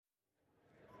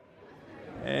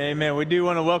Amen. We do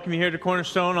want to welcome you here to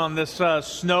Cornerstone on this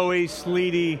snowy,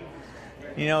 sleety,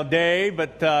 day.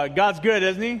 But God's good,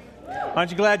 isn't He?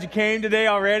 Aren't you glad you came today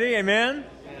already? Amen?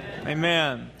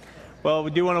 Amen. Well,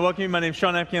 we do want to welcome you. My name is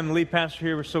Sean Epke. I'm the lead pastor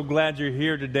here. We're so glad you're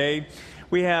here today.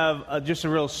 We have just a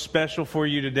real special for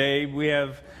you today. We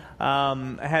have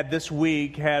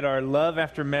had our Love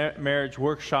After Marriage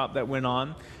workshop that went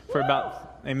on for about...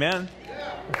 Amen.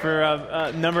 For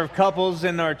a number of couples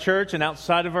in our church and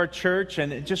outside of our church,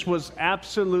 and it just was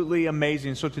absolutely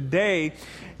amazing. So today,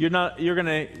 you're going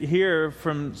to hear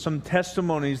from some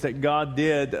testimonies that God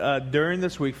did during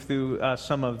this week through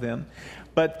some of them.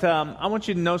 But I want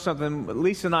you to know something.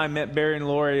 Lisa and I met Barry and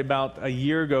Lori about a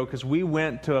year ago because we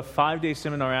went to a 5-day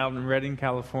seminar out in Redding,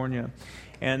 California.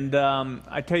 And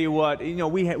I tell you what,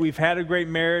 we've had a great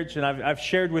marriage, and I've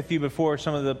shared with you before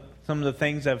some of the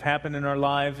things that have happened in our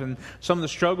lives and some of the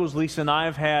struggles Lisa and I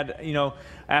have had,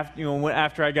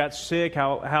 after I got sick,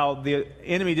 how the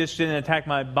enemy just didn't attack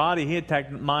my body, he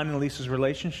attacked mine and Lisa's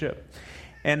relationship.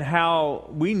 And how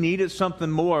we needed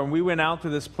something more. And we went out to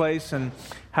this place and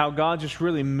how God just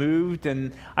really moved.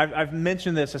 And I've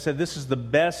mentioned this. I said this is the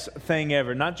best thing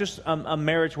ever. Not just a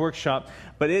marriage workshop,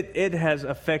 but it has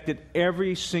affected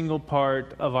every single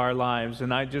part of our lives.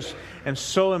 And I just am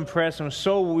so impressed. And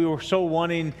we were so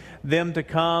wanting them to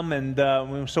come.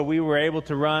 And so we were able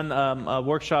to run a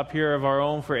workshop here of our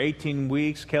own for 18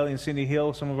 weeks. Kelly and Cindy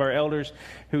Hill, some of our elders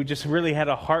who just really had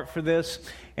a heart for this.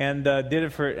 And did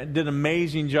an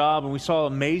amazing job, and we saw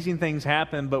amazing things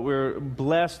happen, but we're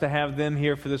blessed to have them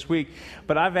here for this week.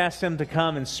 But I've asked them to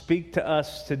come and speak to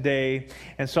us today,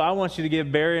 and so I want you to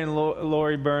give Barry and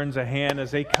Lori Burns a hand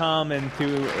as they come and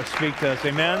to speak to us.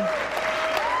 Amen?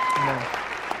 Amen.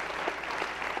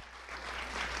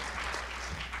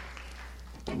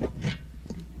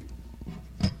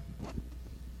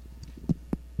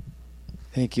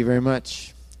 Thank you very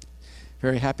much.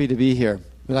 Very happy to be here.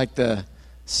 We like the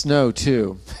snow,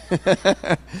 too.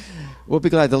 We'll be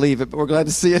glad to leave it, but we're glad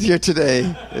to see it here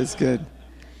today. It's good.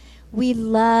 We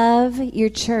love your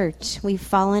church. We've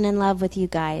fallen in love with you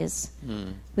guys.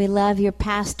 We love your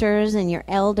pastors and your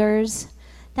elders.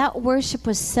 That worship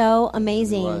was so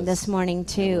amazing this morning,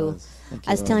 too.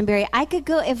 I was telling Barry, I could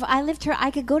go, if I lived here,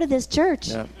 I could go to this church.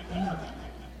 Yep.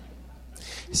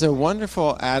 It's a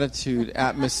wonderful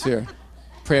atmosphere.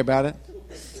 Pray about it?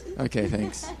 Okay,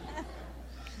 thanks.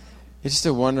 It's just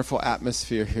a wonderful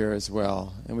atmosphere here as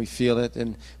well, and we feel it.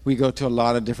 And we go to a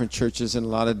lot of different churches and a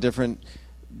lot of different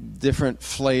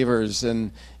flavors,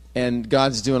 and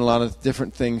God's doing a lot of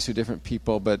different things to different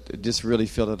people, but just really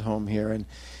feel at home here. And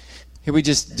here we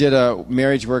just did a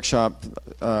marriage workshop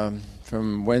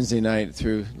from Wednesday night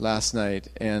through last night,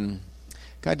 and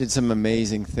God did some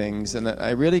amazing things. And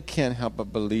I really can't help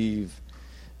but believe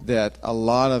that a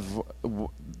lot of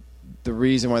the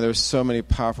reason why there's so many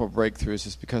powerful breakthroughs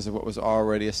is because of what was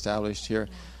already established here.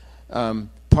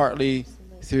 Partly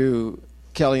through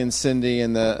Kelly and Cindy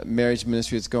and the marriage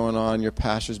ministry that's going on, your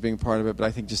pastors being part of it, but I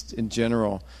think just in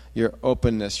general, your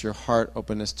openness, your heart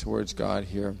openness towards God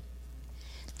here.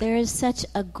 There is such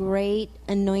a great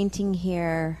anointing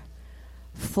here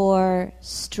for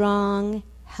strong,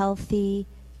 healthy,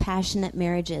 passionate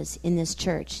marriages in this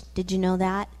church. Did you know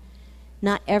that?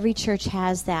 Not every church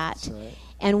has that. That's right.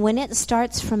 And when it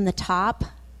starts from the top,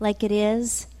 like it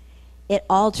is, it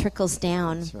all trickles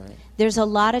down. That's right. There's a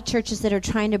lot of churches that are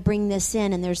trying to bring this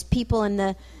in, and there's people in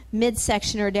the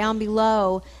midsection or down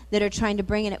below that are trying to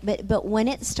bring it. But when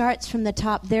it starts from the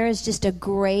top, there is just a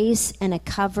grace and a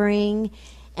covering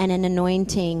and an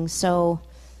anointing. So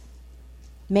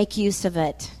make use of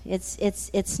it.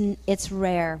 It's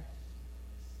rare.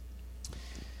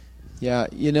 Yeah,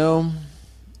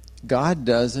 God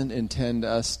doesn't intend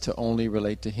us to only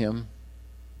relate to Him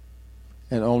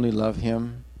and only love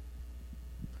Him.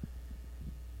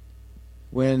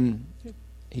 When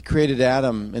He created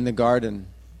Adam in the garden,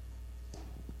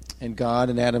 and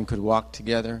God and Adam could walk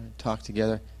together, talk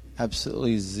together,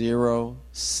 absolutely zero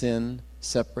sin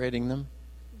separating them,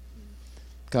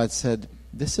 God said,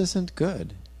 this isn't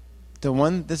good.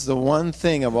 This is the one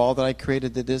thing of all that I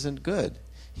created that isn't good.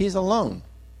 He's alone.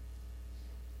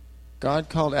 God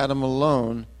called Adam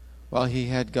alone while he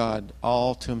had God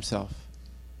all to himself.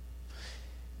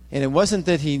 And it wasn't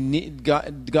that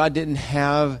God didn't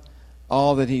have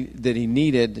all that he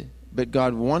needed, but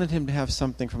God wanted him to have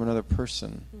something from another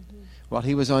person. Mm-hmm. While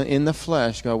he was in the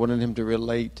flesh, God wanted him to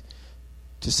relate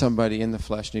to somebody in the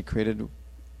flesh. And He created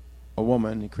a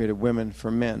woman. He created women for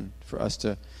men, for us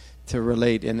to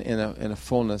relate in a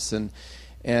fullness. And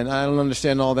I don't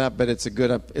understand all that, but it's a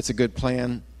good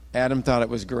plan. Adam thought it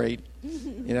was great.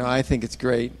 I think it's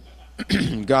great.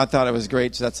 God thought it was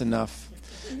great, so that's enough.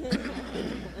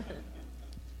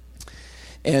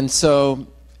 And so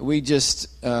we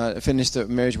just finished a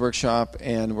marriage workshop,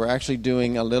 and we're actually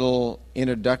doing a little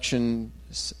introduction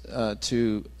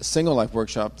to a single life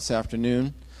workshop this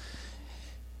afternoon.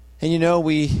 And you know,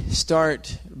 we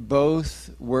start both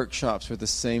workshops with the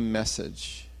same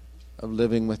message of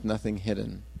living with nothing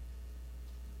hidden.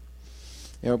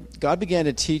 You know, God began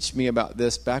to teach me about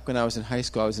this back when I was in high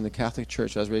school. I was in the Catholic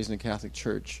Church. I was raised in a Catholic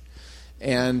church.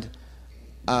 And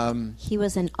he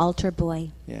was an altar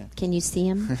boy. Yeah. Can you see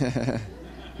him?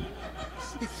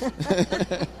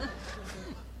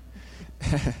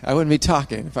 I wouldn't be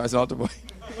talking if I was an altar boy.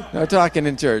 No talking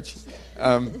in church.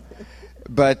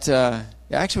 But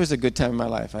it actually was a good time in my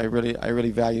life. I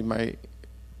really valued my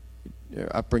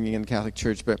upbringing in the Catholic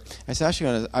Church. But I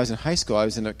was in high school. I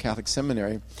was in a Catholic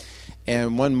seminary.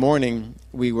 And one morning,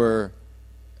 we were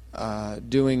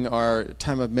doing our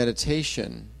time of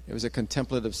meditation. It was a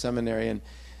contemplative seminary,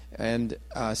 and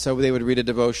so they would read a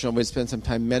devotional. We'd spend some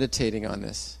time meditating on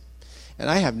this. And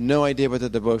I have no idea what the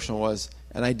devotional was,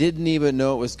 and I didn't even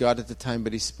know it was God at the time,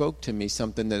 but he spoke to me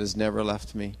something that has never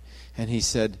left me. And he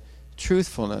said,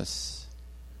 truthfulness,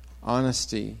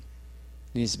 honesty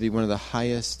needs to be one of the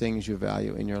highest things you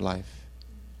value in your life.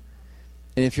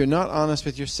 And if you're not honest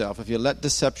with yourself, if you let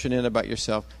deception in about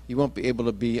yourself, you won't be able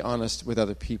to be honest with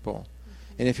other people.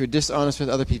 And if you're dishonest with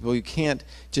other people, you can't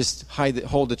just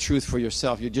hold the truth for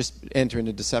yourself. You just enter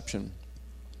into deception.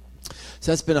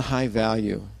 So that's been a high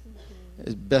value.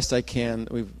 As best I can,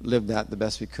 we've lived that the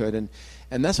best we could. And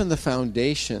that's one of the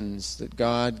foundations that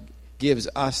God gives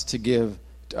us to give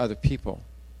to other people.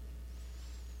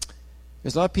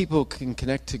 There's a lot of people who can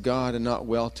connect to God and not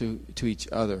well to each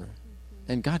other.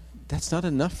 And God, that's not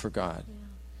enough for God. Yeah.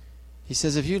 He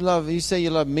says, if you say you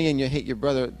love me and you hate your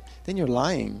brother, then you're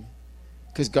lying.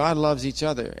 Because God loves each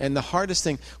other. And the hardest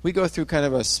thing, we go through kind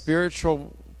of a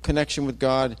spiritual connection with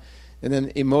God, and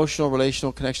then emotional,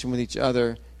 relational connection with each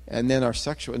other, and then our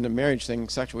sexual, and the marriage thing,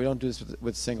 sexual. We don't do this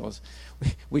with singles.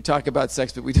 We talk about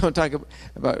sex, but we don't talk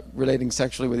about relating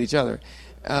sexually with each other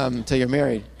until you're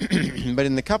married. But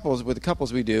with the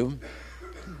couples we do.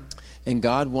 And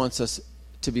God wants us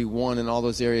to be one in all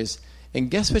those areas.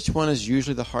 And guess which one is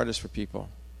usually the hardest for people?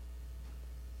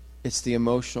 It's the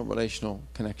emotional, relational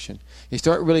connection. You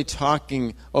start really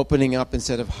talking, opening up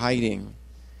instead of hiding,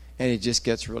 and it just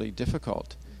gets really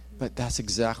difficult. But that's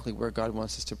exactly where God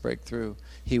wants us to break through.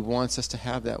 He wants us to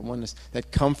have that oneness,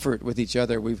 that comfort with each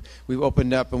other. We've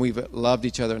opened up and we've loved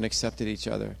each other and accepted each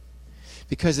other.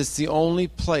 Because it's the only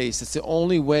place, it's the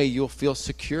only way you'll feel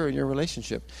secure in your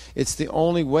relationship. It's the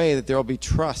only way that there will be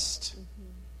trust.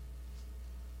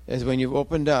 Is when you've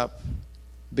opened up,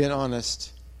 been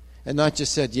honest, and not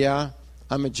just said, yeah,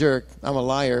 I'm a jerk, I'm a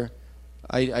liar,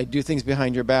 I do things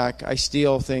behind your back, I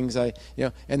steal things, and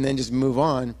then just move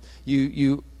on.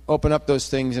 You open up those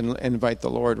things and invite the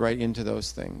Lord right into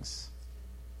those things.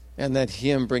 And let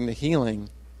Him bring the healing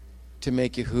to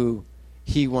make you who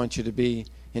He wants you to be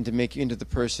and to make you into the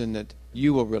person that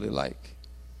you will really like.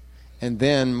 And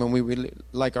then when we really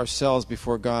like ourselves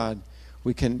before God,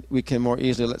 we can more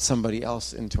easily let somebody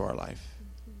else into our life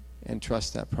and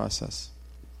trust that process.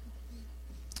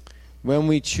 When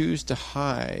we choose to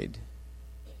hide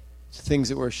things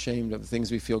that we're ashamed of,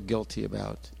 things we feel guilty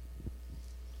about,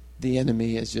 the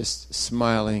enemy is just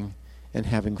smiling and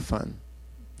having fun.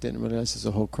 Didn't realize there's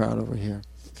a whole crowd over here.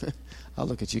 I'll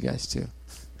look at you guys too.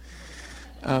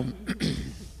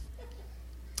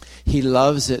 He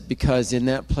loves it because in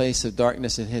that place of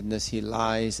darkness and hiddenness, he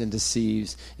lies and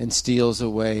deceives and steals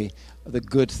away the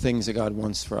good things that God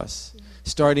wants for us.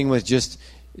 Starting with just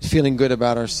feeling good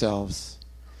about ourselves.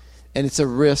 And it's a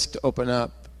risk to open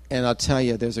up. And I'll tell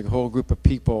you, there's a whole group of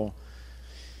people.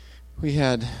 Do we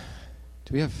have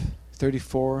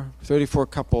 34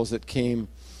 couples that came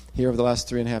here over the last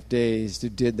 3.5 days who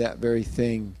did that very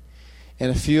thing.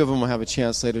 And a few of them will have a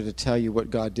chance later to tell you what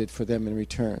God did for them in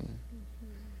return.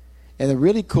 And the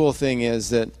really cool thing is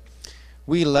that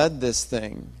we led this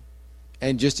thing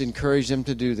and just encouraged them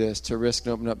to do this, to risk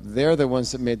and open up. They're the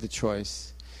ones that made the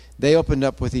choice. They opened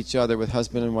up with each other, with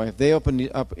husband and wife. They opened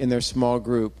up in their small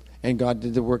group, and God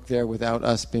did the work there without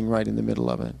us being right in the middle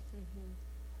of it.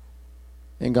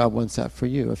 Mm-hmm. And God wants that for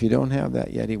you. If you don't have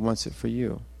that yet, He wants it for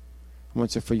you. He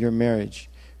wants it for your marriage,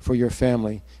 for your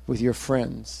family, with your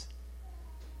friends.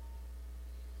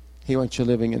 He wants you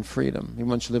living in freedom. He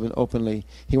wants you living openly.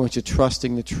 He wants you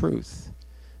trusting the truth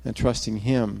and trusting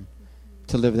Him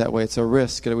to live that way. It's a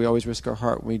risk, and we always risk our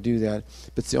heart when we do that.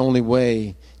 But it's the only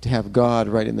way to have God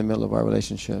right in the middle of our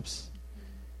relationships.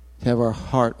 To have our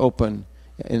heart open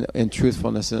in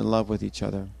truthfulness and in love with each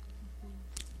other.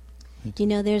 You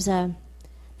know, there's a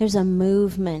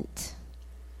movement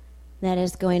that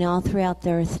is going all throughout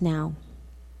the earth now.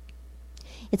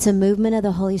 It's a movement of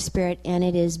the Holy Spirit, and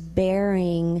it is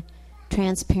bearing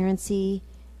transparency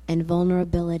and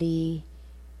vulnerability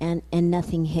and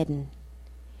nothing hidden.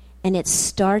 And it's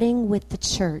starting with the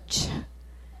church.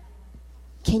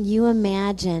 Can you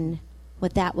imagine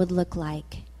what that would look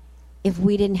like if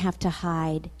we didn't have to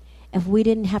hide, if we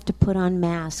didn't have to put on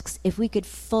masks, if we could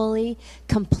fully,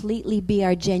 completely be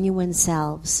our genuine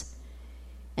selves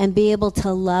and be able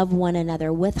to love one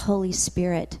another with Holy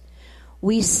Spirit?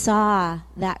 We saw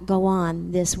that go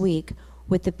on this week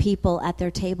with the people at their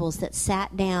tables that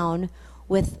sat down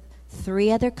with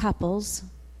 3 other couples,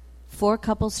 4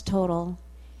 couples total,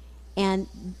 and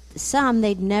some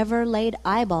they'd never laid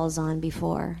eyeballs on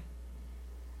before.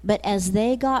 But as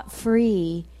they got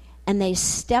free and they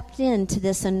stepped into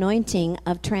this anointing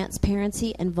of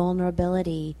transparency and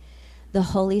vulnerability, the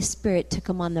Holy Spirit took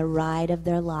them on the ride of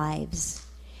their lives.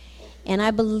 And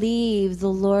I believe the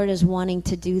Lord is wanting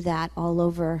to do that all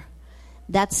over.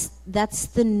 That's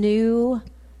the new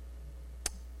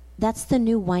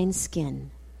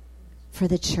wineskin for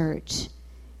the church.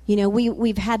 You know,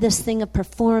 we've had this thing of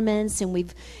performance, and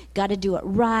we've got to do it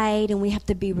right, and we have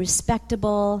to be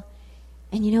respectable.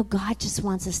 And you know, God just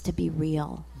wants us to be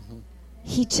real. Mm-hmm.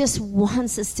 He just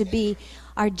wants us to be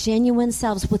our genuine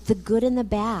selves with the good and the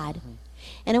bad. Mm-hmm.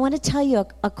 And I want to tell you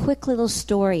a quick little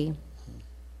story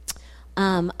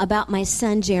about my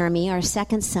son Jeremy, our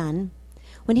second son.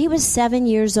 When he was 7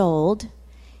 years old,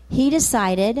 he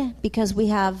decided, because we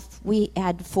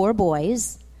had 4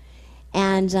 boys,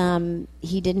 and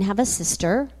he didn't have a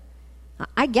sister.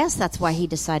 I guess that's why he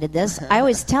decided this. I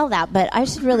always tell that, but I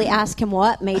should really ask him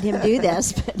what made him do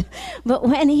this. But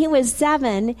when he was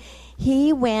 7,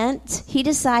 he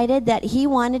decided that he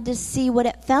wanted to see what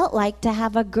it felt like to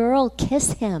have a girl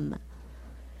kiss him.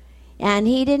 And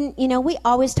he didn't, we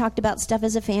always talked about stuff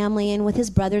as a family, and with his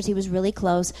brothers he was really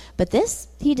close. But this,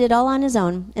 he did all on his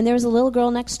own. And there was a little girl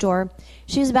next door.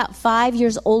 She was about 5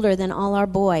 years older than all our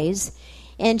boys.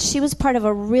 And she was part of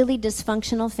a really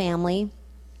dysfunctional family.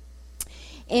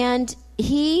 And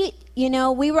he,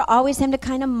 we were always having to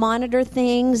kind of monitor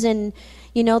things, and,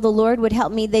 the Lord would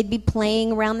help me. They'd be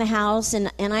playing around the house, and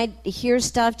I'd hear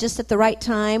stuff just at the right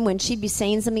time when she'd be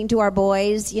saying something to our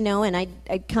boys, and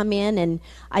I'd come in and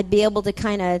I'd be able to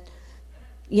kind of,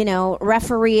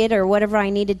 referee it or whatever I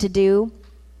needed to do.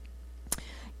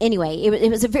 Anyway, it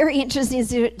was a very interesting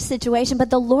situation, but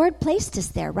the Lord placed us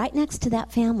there right next to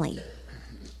that family.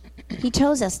 He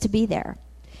chose us to be there.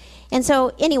 And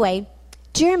so, anyway,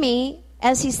 Jeremy,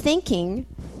 as he's thinking,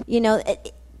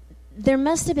 there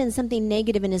must have been something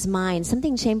negative in his mind,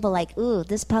 something shameful like, ooh,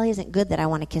 this probably isn't good that I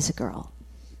want to kiss a girl.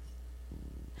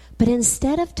 But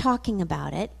instead of talking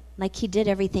about it, like he did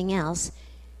everything else,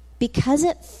 because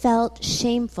it felt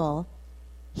shameful,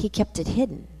 he kept it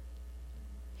hidden.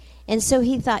 And so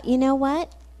he thought, you know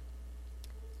what?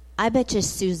 I bet you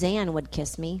Suzanne would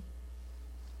kiss me.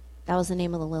 That was the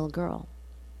name of the little girl.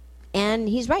 And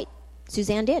he's right.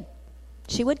 Suzanne did.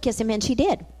 She would kiss him, and she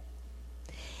did.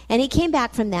 And he came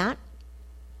back from that,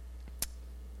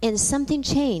 and something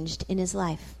changed in his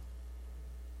life.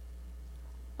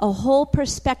 A whole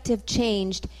perspective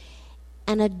changed,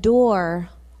 and a door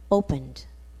opened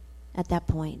at that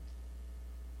point.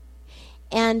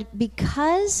 And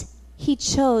because he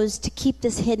chose to keep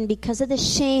this hidden, because of the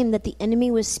shame that the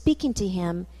enemy was speaking to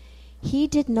him, he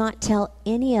did not tell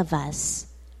any of us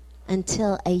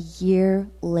until a year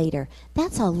later.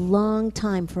 That's a long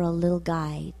time for a little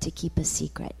guy to keep a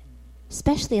secret,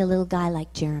 especially a little guy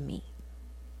like Jeremy.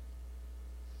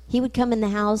 He would come in the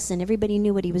house and everybody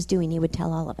knew what he was doing. He would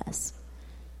tell all of us.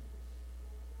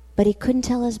 But he couldn't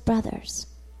tell his brothers.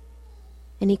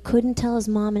 And he couldn't tell his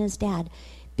mom and his dad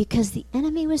because the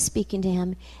enemy was speaking to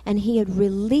him, and he had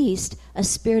released a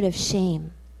spirit of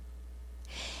shame.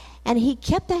 And he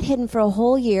kept that hidden for a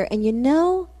whole year. And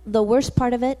the worst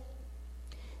part of it?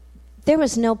 There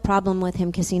was no problem with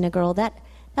him kissing a girl. That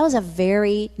was a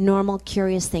very normal,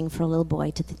 curious thing for a little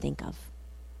boy to think of.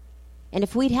 And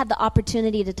if we'd had the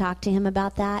opportunity to talk to him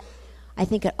about that, I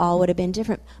think it all would have been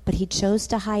different. But he chose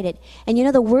to hide it. And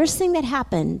the worst thing that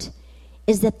happened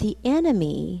is that the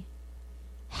enemy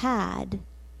had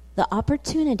the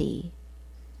opportunity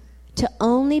to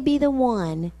only be the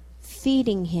one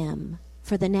feeding him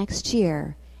for the next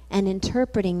year and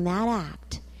interpreting that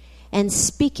act and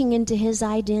speaking into his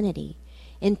identity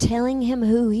and telling him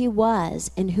who he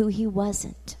was and who he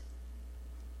wasn't.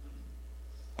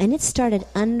 And it started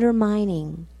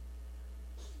undermining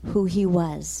who he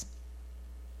was.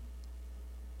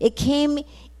 It came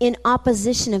in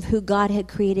opposition of who God had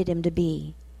created him to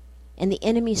be. And the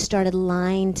enemy started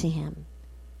lying to him.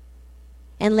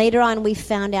 And later on we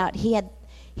found out he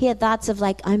had thoughts of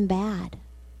like, I'm bad.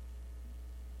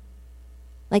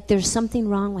 Like there's something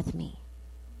wrong with me.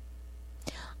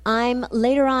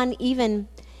 Later on even,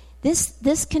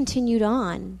 this continued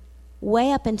on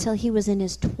way up until he was in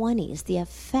his 20s, the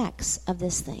effects of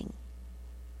this thing.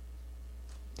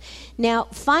 Now,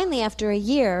 finally, after a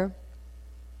year,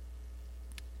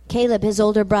 Caleb, his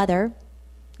older brother,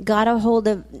 got a hold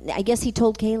of, I guess he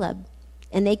told Caleb,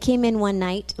 and they came in one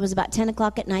night. It was about 10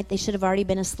 o'clock at night. They should have already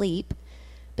been asleep,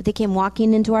 but they came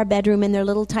walking into our bedroom in their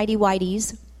little tidy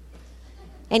whities,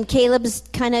 and Caleb's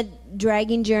kind of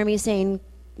dragging Jeremy, saying,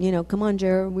 come on,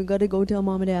 Jer, we got to go tell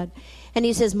Mom and Dad. And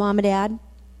he says, Mom and Dad,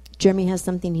 Jeremy has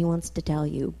something he wants to tell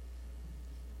you.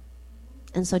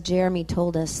 And so Jeremy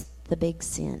told us the big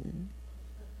sin.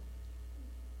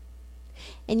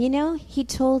 And he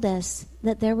told us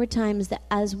that there were times that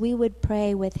as we would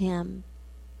pray with him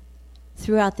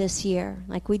throughout this year,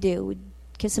 like we do, we'd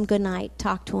kiss him goodnight,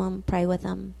 talk to him, pray with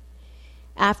him.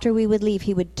 After we would leave,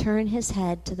 he would turn his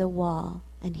head to the wall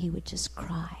and he would just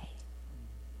cry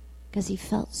because he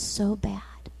felt so bad.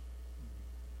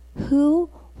 Who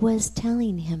was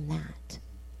telling him that?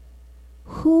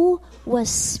 Who was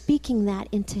speaking that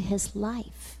into his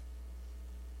life?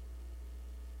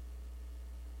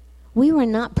 We were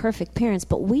not perfect parents,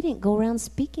 but we didn't go around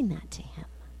speaking that to him.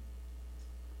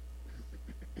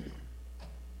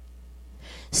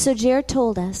 So Jer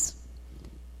told us,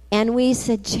 and we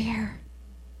said, Jer,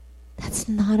 that's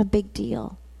not a big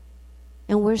deal.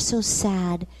 And we're so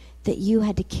sad that you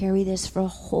had to carry this for a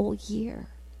whole year.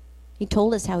 He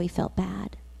told us how he felt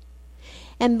bad.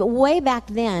 And way back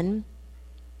then,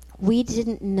 we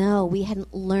didn't know, we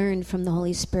hadn't learned from the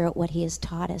Holy Spirit what he has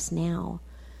taught us now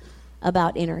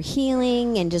about inner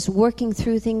healing and just working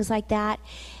through things like that.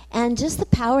 And just the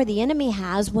power the enemy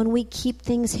has when we keep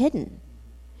things hidden.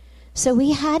 So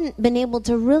we hadn't been able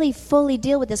to really fully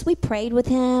deal with this. We prayed with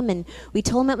him, and we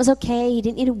told him it was okay. He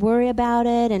didn't need to worry about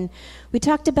it. And we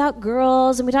talked about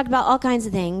girls, and we talked about all kinds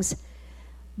of things.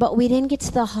 But we didn't get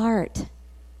to the heart.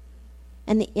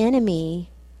 And the enemy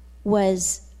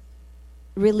was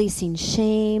releasing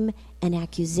shame and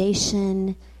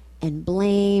accusation and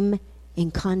blame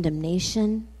and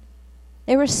condemnation.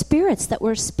 There were spirits that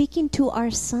were speaking to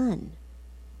our son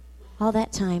all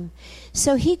that time.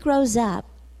 So he grows up.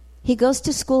 He goes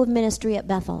to school of ministry at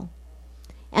Bethel.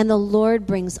 And the Lord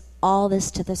brings all this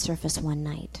to the surface one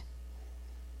night.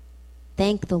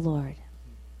 Thank the Lord.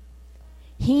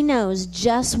 He knows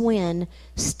just when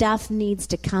stuff needs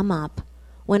to come up,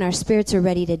 when our spirits are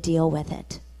ready to deal with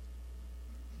it.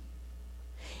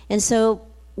 And so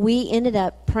we ended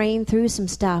up praying through some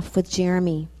stuff with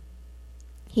Jeremy.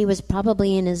 He was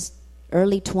probably in his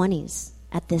early 20s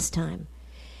at this time.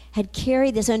 Had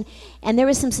carried this on, and there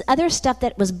was some other stuff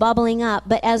that was bubbling up,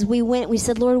 but as we went, we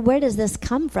said, Lord, where does this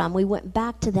come from? We went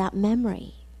back to that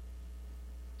memory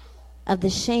of the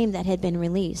shame that had been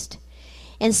released.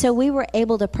 And so we were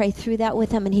able to pray through that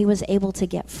with him, and he was able to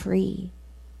get free.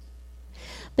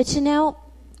 But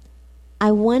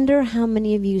I wonder how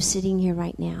many of you sitting here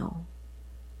right now,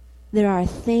 there are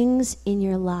things in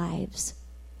your lives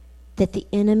that the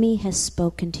enemy has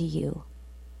spoken to you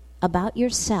about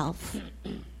yourself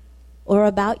or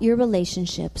about your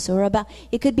relationships or about,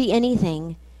 it could be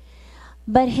anything,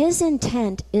 but his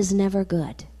intent is never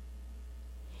good.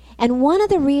 And one of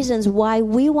the reasons why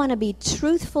we want to be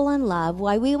truthful in love,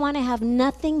 why we want to have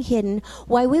nothing hidden,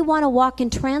 why we want to walk in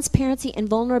transparency and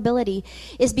vulnerability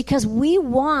is because we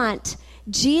want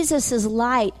Jesus'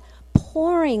 light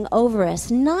pouring over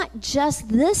us, not just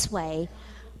this way,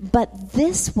 but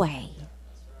this way.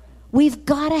 We've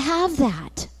got to have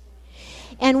that.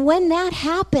 And when that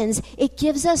happens, it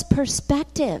gives us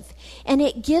perspective and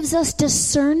it gives us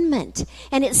discernment.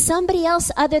 And it's somebody else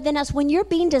other than us. When you're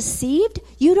being deceived,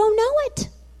 you don't know it.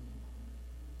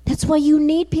 That's why you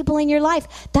need people in your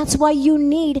life. That's why you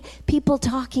need people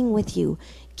talking with you,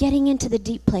 getting into the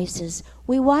deep places.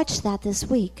 We watched that this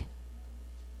week.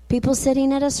 People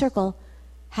sitting at a circle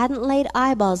hadn't laid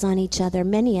eyeballs on each other,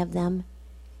 many of them,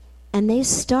 and they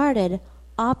started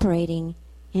operating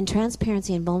in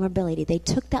transparency and vulnerability. They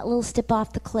took that little step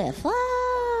off the cliff.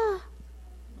 Ah!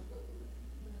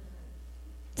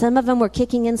 Some of them were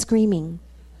kicking and screaming.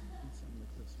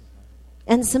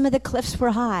 And some of the cliffs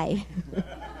were high.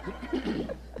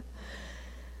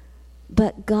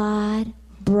 But God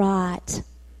brought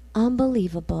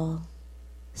unbelievable,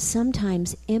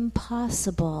 sometimes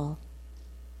impossible,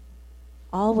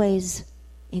 always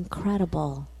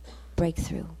incredible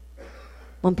breakthrough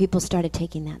when people started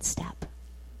taking that step.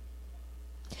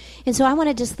 And so I want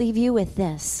to just leave you with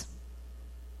this.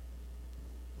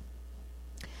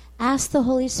 Ask the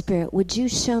Holy Spirit, would you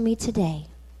show me today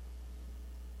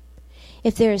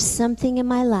if there is something in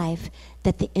my life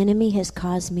that the enemy has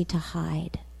caused me to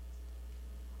hide,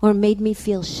 or made me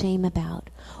feel shame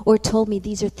about, or told me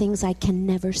these are things I can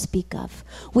never speak of.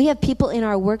 We have people in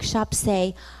our workshop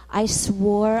say, I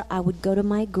swore I would go to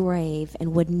my grave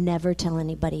and would never tell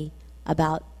anybody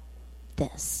about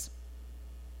this.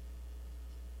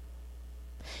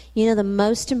 You know, the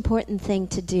most important thing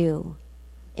to do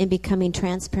in becoming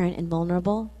transparent and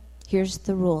vulnerable, here's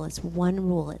the rule. It's one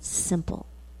rule. It's simple.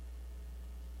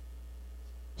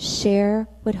 Share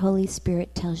what Holy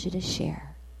Spirit tells you to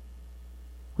share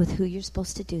with who you're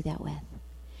supposed to do that with,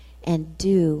 and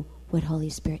do what Holy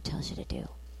Spirit tells you to do.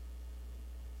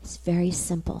 It's very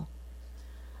simple.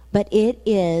 But it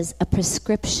is a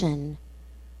prescription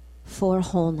for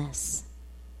wholeness.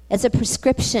 It's a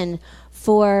prescription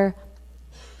for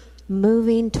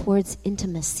moving towards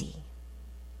intimacy.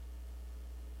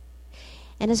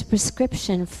 And it's a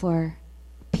prescription for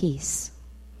peace.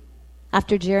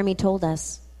 After Jeremy told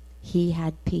us he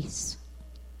had peace,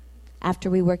 after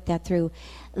we worked that through,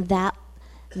 that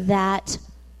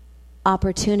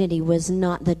opportunity was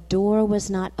not, the door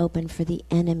was not open for the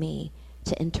enemy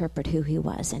to interpret who he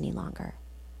was any longer.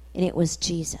 And it was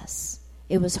Jesus.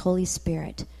 It was Holy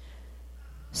Spirit.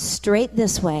 Straight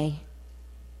this way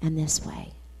and this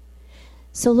way.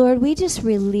 So, Lord, we just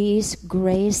release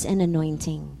grace and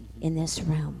anointing in this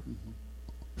room.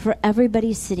 For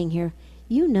everybody sitting here,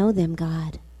 you know them,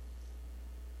 God.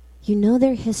 You know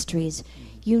their histories.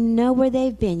 You know where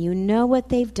they've been. You know what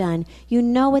they've done. You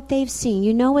know what they've seen.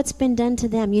 You know what's been done to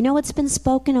them. You know what's been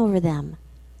spoken over them.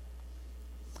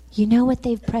 You know what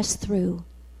they've pressed through.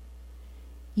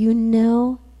 You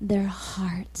know their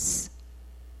hearts,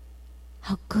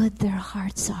 how good their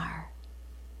hearts are.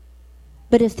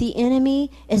 But if the enemy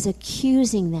is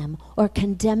accusing them or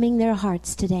condemning their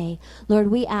hearts today, Lord,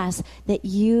 we ask that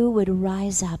you would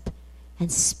rise up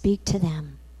and speak to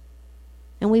them.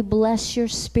 And we bless your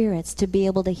spirits to be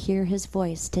able to hear his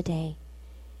voice today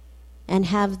and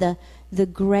have the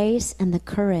grace and the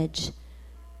courage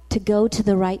to go to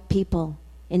the right people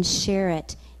and share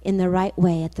it in the right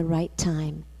way at the right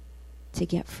time to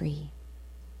get free.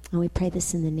 And we pray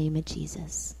this in the name of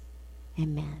Jesus.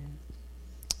 Amen.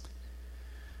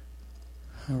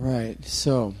 All right,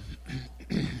 so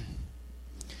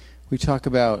we talk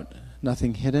about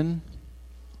nothing hidden,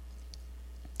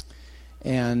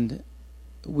 and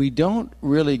we don't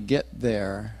really get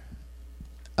there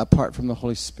apart from the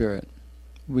Holy Spirit.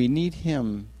 We need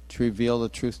him to reveal the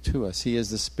truth to us. He is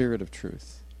the Spirit of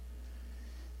truth.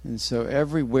 And so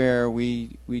everywhere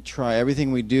we try,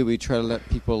 everything we do, we try to let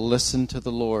people listen to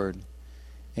the Lord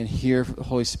and hear the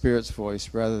Holy Spirit's voice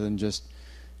rather than just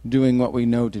doing what we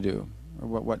know to do or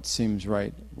what seems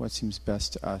right, what seems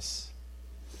best to us.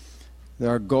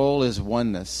 Our goal is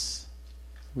oneness.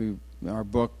 Our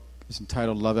book is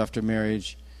entitled Love After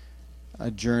Marriage, a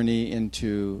journey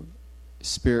into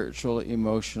spiritual,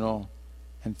 emotional,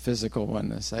 and physical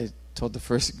oneness. I told the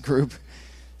first group,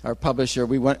 our publisher,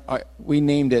 we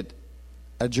named it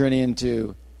A Journey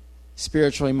into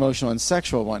Spiritual, Emotional, and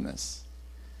Sexual Oneness.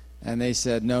 And they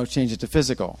said, no, change it to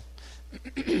physical.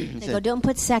 They go, don't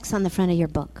put sex on the front of your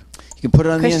book. You can put it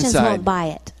on Christians the inside. won't buy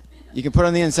it. You can put it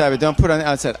on the inside, but don't put it on the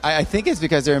outside. I think it's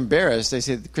because they're embarrassed. They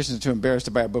say the Christians are too embarrassed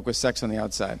to buy a book with sex on the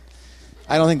outside.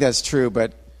 I don't think that's true,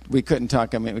 but we couldn't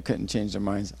talk. I mean, we couldn't change their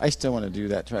minds. I still want to do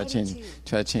that. Try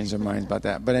to change their minds about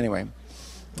that. But anyway,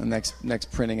 the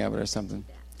next printing of it or something.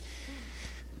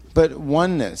 But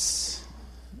oneness,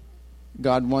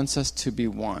 God wants us to be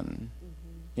one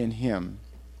in him.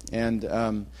 And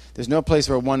there's no place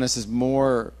where oneness is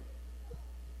more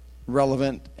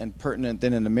relevant and pertinent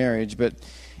than in a marriage. But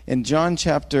in John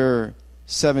chapter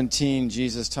 17,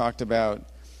 Jesus talked about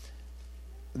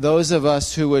those of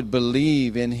us who would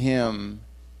believe in him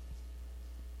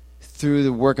through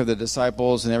the work of the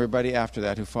disciples and everybody after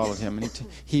that who followed him. And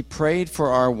he prayed for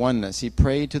our oneness. He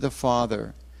prayed to the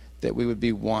Father that we would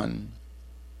be one.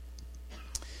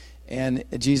 And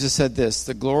Jesus said this,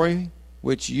 the glory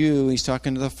which he's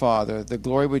talking to the Father, the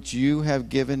glory which you have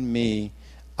given me,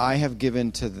 I have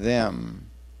given to them,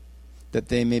 that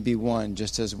they may be one,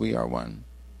 just as we are one.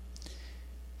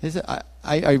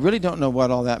 I really don't know what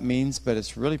all that means, but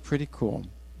it's really pretty cool.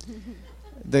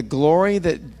 The glory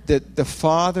that the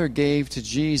Father gave to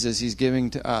Jesus, he's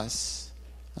giving to us.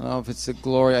 I don't know if it's the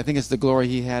glory, I think it's the glory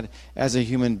he had as a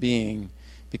human being.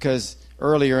 Because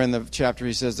earlier in the chapter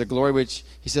he says, the glory which,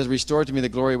 he says, restore to me the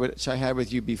glory which I had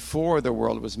with you before the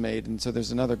world was made. And so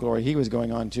there's another glory he was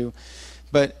going on to.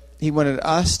 But he wanted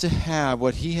us to have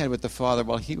what he had with the Father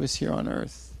while he was here on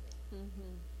earth.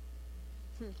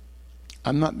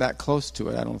 I'm not that close to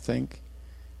it, I don't think.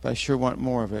 But I sure want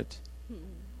more of it.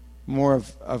 More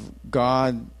of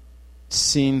God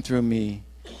seen through me.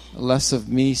 Less of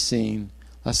me seen.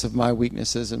 Less of my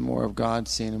weaknesses and more of God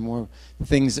seen. And more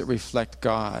things that reflect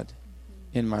God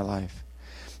in my life.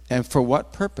 And for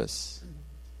what purpose?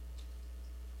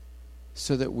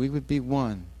 So that we would be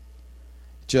one.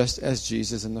 Just as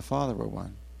Jesus and the Father were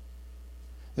one.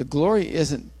 The glory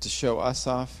isn't to show us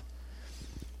off.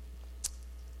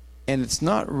 And it's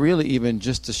not really even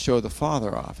just to show the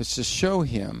Father off. It's to show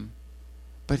Him.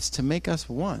 But it's to make us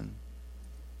one.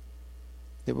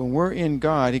 That when we're in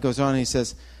God, he goes on and he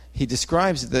says, he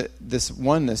describes this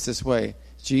oneness this way.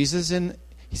 He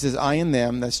says, I in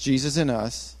them, that's Jesus in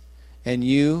us, and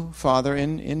you, Father,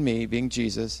 in me, being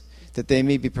Jesus, that they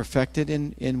may be perfected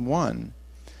in one,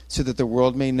 so that the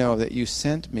world may know that you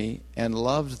sent me and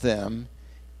loved them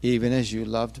even as you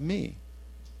loved me.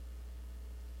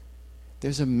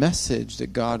 There's a message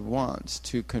that God wants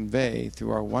to convey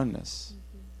through our oneness.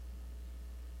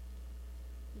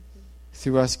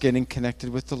 Through us getting connected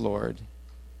with the Lord,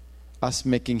 us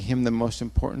making Him the most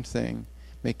important thing,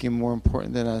 making Him more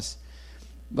important than us.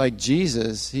 Like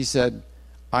Jesus, He said,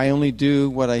 I only do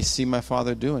what I see my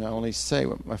Father doing. I only say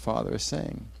what my Father is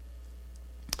saying.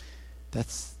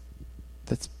 That's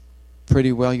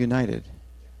pretty well united.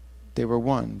 They were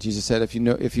one. Jesus said, if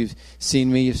you've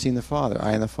seen me, you've seen the Father.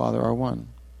 I and the Father are one.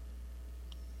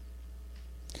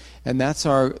 And that's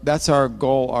our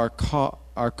goal, our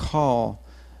call,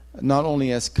 not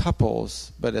only as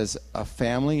couples, but as a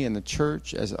family in the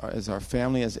church, as our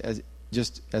family, as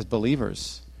just as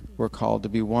believers. We're called to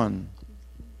be one.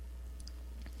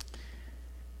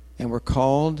 And we're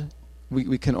called,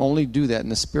 we can only do that in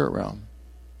the spirit realm.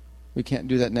 We can't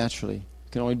do that naturally.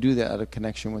 We can only do that out of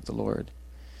connection with the Lord.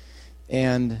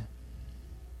 And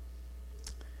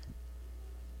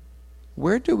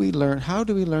how do we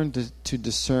learn to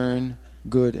discern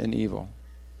good and evil?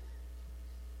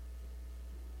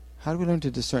 How do we learn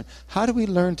to discern? How do we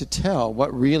learn to tell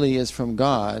what really is from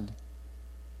God,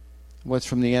 what's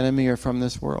from the enemy or from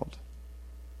this world?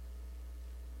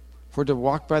 If we're to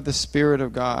walk by the Spirit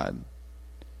of God,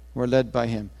 we're led by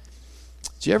Him.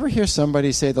 Do you ever hear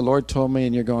somebody say, the Lord told me,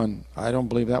 and you're going, I don't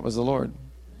believe that was the Lord?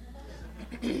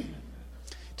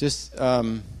 Just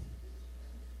one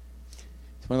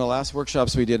of the last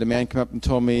workshops we did, a man came up and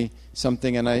told me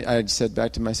something, and I said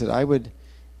back to him, I said, I would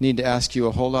need to ask you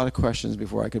a whole lot of questions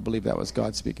before I could believe that was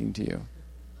God speaking to you.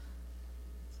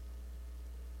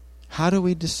 How do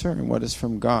we discern what is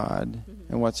from God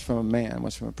and what's from a man,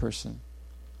 what's from a person?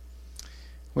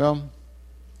 Well,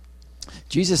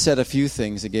 Jesus said a few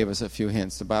things that gave us a few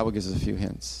hints. The Bible gives us a few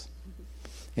hints.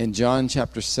 In John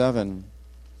chapter 7,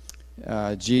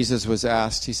 Jesus was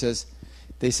asked,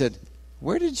 they said,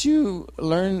 where did you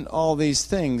learn all these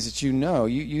things that you know?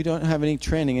 You don't have any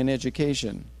training in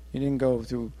education. You didn't go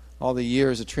through all the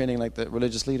years of training like the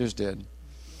religious leaders did.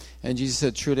 And Jesus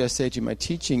said, truly I say to you, my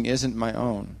teaching isn't my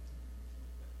own,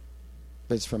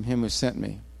 but it's from Him who sent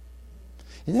me.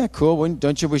 Isn't that cool?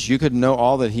 Don't you wish you could know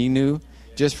all that He knew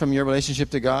just from your relationship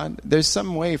to God? There's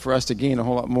some way for us to gain a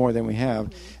whole lot more than we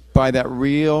have by that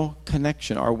real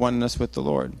connection, our oneness with the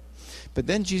Lord. But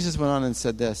then Jesus went on and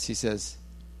said this. He says,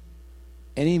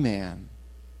 any man,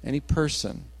 any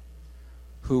person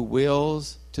who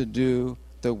wills to do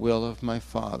the will of my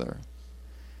Father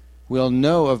will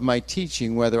know of my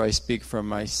teaching whether I speak from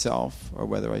myself or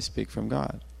whether I speak from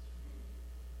God.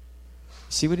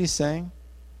 See what he's saying?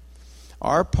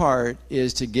 Our part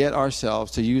is to get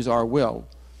ourselves to use our will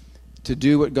to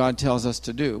do what God tells us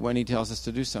to do when He tells us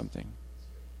to do something.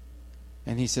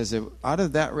 And he says, out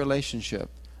of that relationship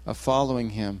of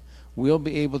following Him, we'll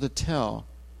be able to tell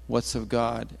what's of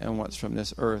God and what's from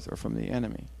this earth or from the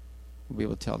enemy. We'll be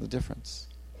able to tell the difference.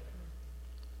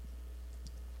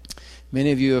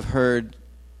 Many of you have heard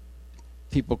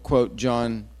people quote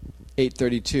John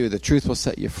 8:32, the truth will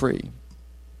set you free.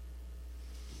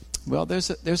 Well, there's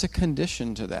a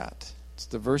condition to that. It's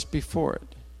the verse before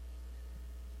it.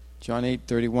 John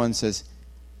 8:31 says,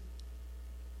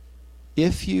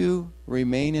 if you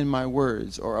remain in my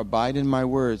words, or abide in my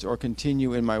words, or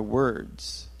continue in my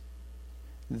words,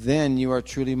 then you are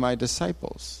truly my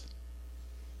disciples,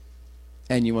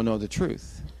 and you will know the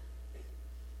truth.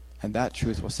 And that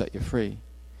truth will set you free.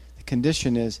 The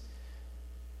condition is,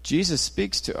 Jesus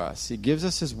speaks to us. He gives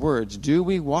us His words. Do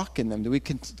we walk in them? Do we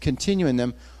continue in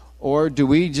them? Or do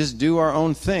we just do our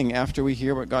own thing after we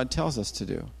hear what God tells us to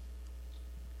do?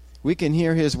 We can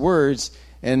hear His words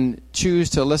and choose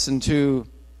to listen to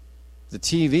the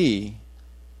TV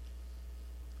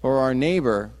or our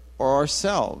neighbor or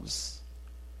ourselves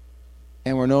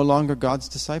And we're no longer God's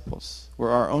disciples. We're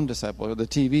our own disciple, or the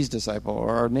TV's disciple,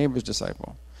 or our neighbor's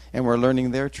disciple. And we're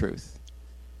learning their truth.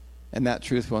 And that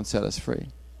truth won't set us free.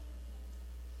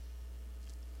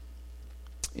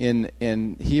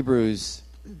 In Hebrews,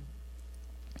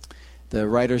 the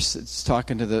writer's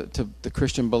talking to the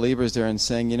Christian believers there and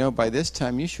saying, by this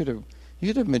time you should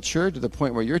have matured to the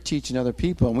point where you're teaching other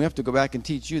people, and we have to go back and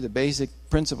teach you the basic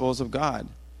principles of God,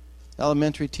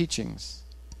 elementary teachings.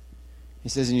 He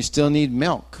says, and you still need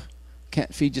milk.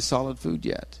 Can't feed you solid food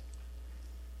yet.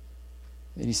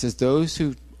 And he says, those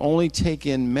who only take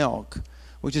in milk,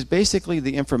 which is basically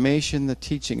the information, the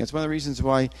teaching. It's one of the reasons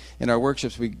why in our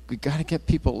workshops we got to get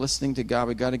people listening to God.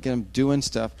 We got to get them doing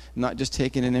stuff, not just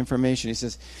taking in information. He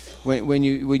says, when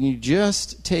you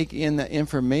just take in the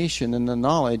information and the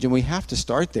knowledge, and we have to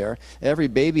start there. Every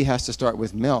baby has to start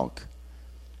with milk.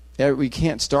 We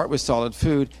can't start with solid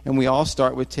food, and we all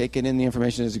start with taking in the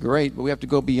information is great, but we have to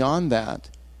go beyond that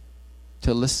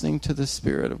to listening to the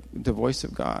Spirit, of the voice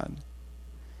of God.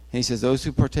 And he says, those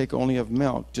who partake only of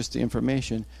milk, just the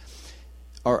information,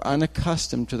 are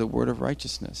unaccustomed to the word of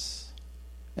righteousness.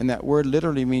 And that word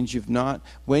literally means you've not,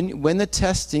 when the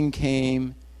testing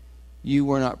came, you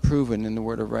were not proven in the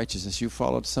word of righteousness. You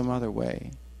followed some other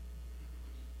way,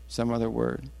 some other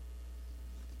word.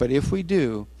 But if we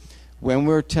do, when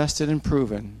we're tested and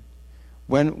proven,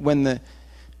 when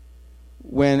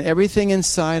everything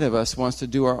inside of us wants to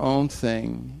do our own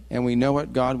thing, and we know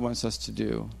what God wants us to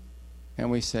do,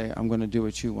 and we say, I'm going to do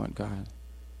what you want, God.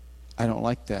 I don't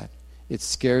like that. It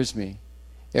scares me.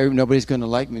 Nobody's going to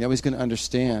like me. Nobody's going to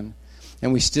understand.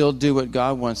 And we still do what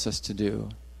God wants us to do.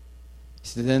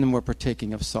 So then we're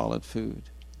partaking of solid food.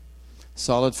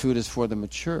 Solid food is for the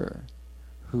mature,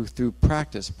 who through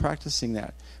practicing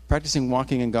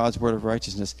walking in God's word of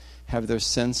righteousness, have their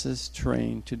senses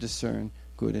trained to discern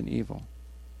good and evil.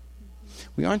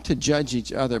 We aren't to judge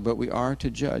each other, but we are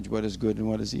to judge what is good and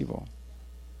what is evil,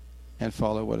 and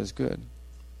follow what is good.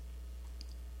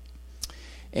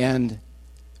 And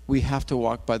we have to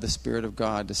walk by the Spirit of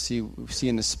God to see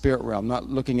in the spirit realm, not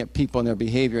looking at people and their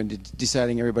behavior and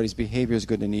deciding everybody's behavior is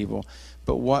good and evil,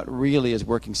 but what really is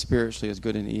working spiritually is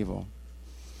good and evil.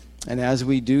 And as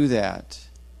we do that,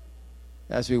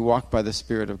 as we walk by the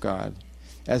Spirit of God,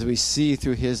 as we see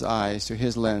through His eyes, through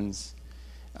His lens,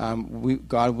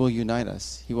 God will unite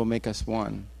us. He will make us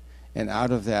one. And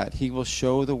out of that, He will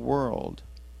show the world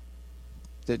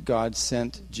that God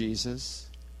sent Jesus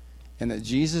and that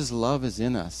Jesus' love is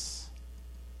in us.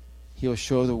 He'll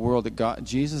show the world that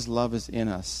Jesus' love is in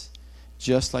us,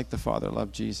 just like the Father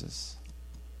loved Jesus.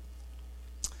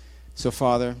 So,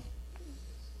 Father,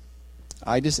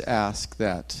 I just ask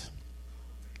that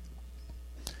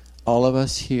all of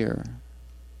us here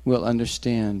will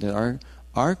understand that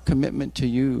our commitment to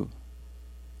you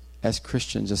as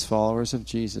Christians, as followers of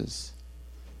Jesus,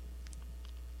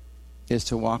 is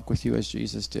to walk with you as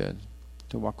Jesus did,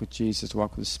 to walk with Jesus, to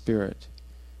walk with the Spirit,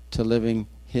 to living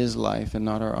His life and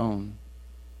not our own.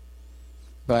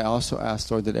 But I also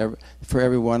ask, Lord, that for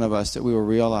every one of us that we will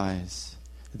realize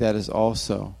that is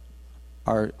also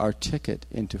our ticket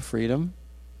into freedom,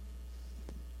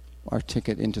 our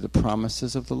ticket into the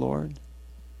promises of the Lord,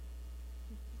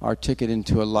 our ticket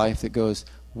into a life that goes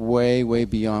way, way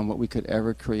beyond what we could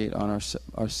ever create on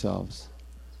ourselves.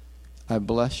 I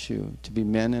bless you to be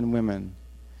men and women,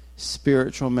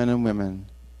 spiritual men and women,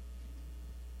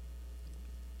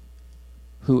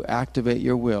 who activate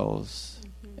your wills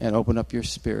and open up your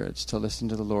spirits to listen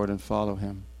to the Lord and follow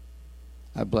Him.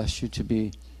 I bless you to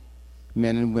be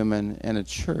men and women and a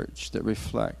church that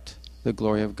reflect the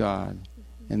glory of God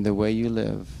in the way you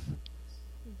live,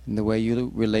 in the way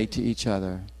you relate to each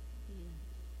other.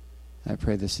 I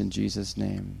pray this in Jesus'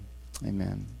 name.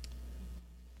 Amen.